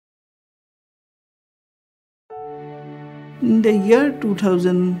In the year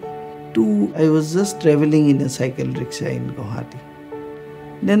 2002, I was just traveling in a cycle rickshaw in Guwahati.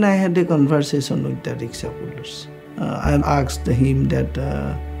 Then I had a conversation with the rickshaw pullers. I asked him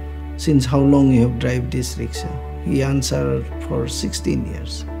that since how long you have driven this rickshaw? He answered for 16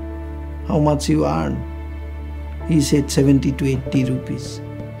 years. How much you earn? He said 70 to 80 rupees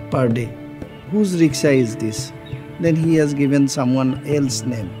per day. Whose rickshaw is this? Then he has given someone else's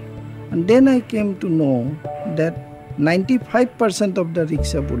name. And then I came to know that 95% of the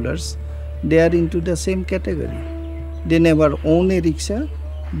rickshaw pullers, they are into the same category. They never own a rickshaw,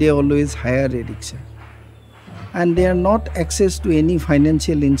 they always hire a rickshaw. And they are not access to any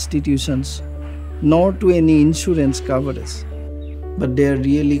financial institutions, nor to any insurance coverage. But they are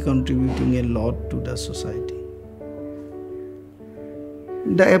really contributing a lot to the society.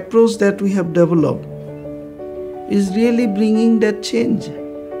 The approach that we have developed is really bringing that change.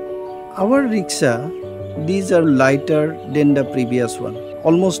 Our rickshaw, these are lighter than the previous one,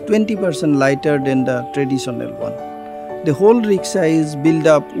 almost 20% lighter than the traditional one. The whole rickshaw is built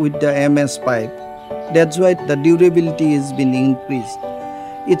up with the MS pipe. That's why the durability has been increased.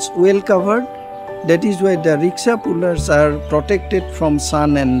 It's well covered. That is why the rickshaw pullers are protected from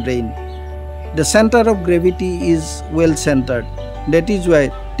sun and rain. The center of gravity is well centered. That is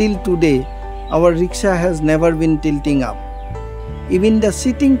why till today our rickshaw has never been tilting up. Even the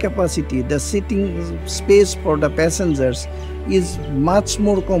seating capacity, the seating space for the passengers is much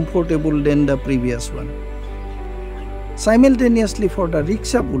more comfortable than the previous one. Simultaneously for the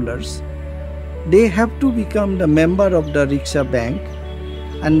rickshaw pullers, they have to become the member of the rickshaw bank,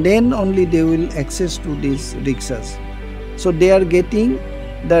 and then only they will access to these rickshaws. So they are getting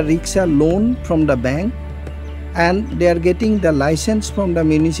the rickshaw loan from the bank, and they are getting the license from the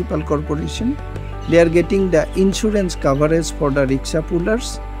municipal corporation. They are getting the insurance coverage for the rickshaw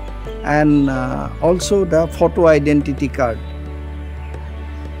pullers, and also the photo identity card.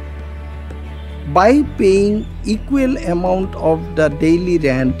 By paying equal amount of the daily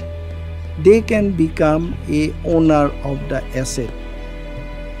rent, they can become a owner of the asset.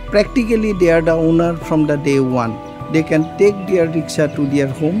 Practically they are the owner from the day one. They can take their rickshaw to their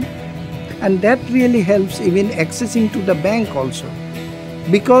home, and that really helps even accessing to the bank also.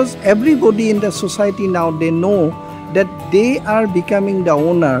 Because everybody in the society now, they know that they are becoming the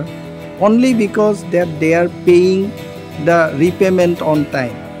owner only because that they are paying the repayment on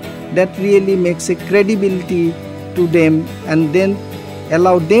time. That really makes a credibility to them, and then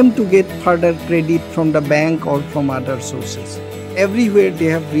allow them to get further credit from the bank or from other sources. Everywhere they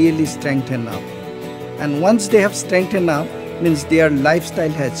have really strengthened up. And once they have strengthened up, means their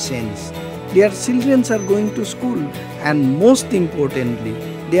lifestyle has changed. Their children are going to school, and most importantly,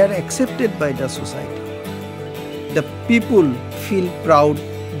 they are accepted by the society. The people feel proud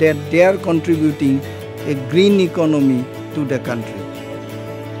that they are contributing a green economy to the country.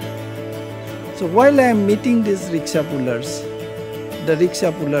 So while I am meeting these rickshaw pullers, the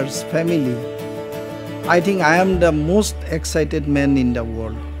rickshaw pullers family, I think I am the most excited man in the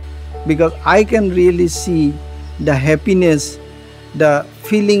world, because I can really see the happiness, the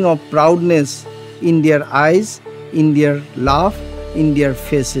feeling of proudness in their eyes, in their laugh, in their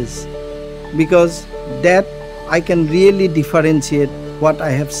faces, because that I can really differentiate what I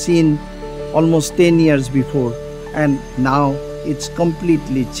have seen almost 10 years before, and now it's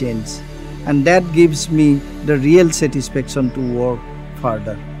completely changed, and that gives me the real satisfaction to work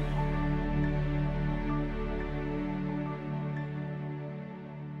further.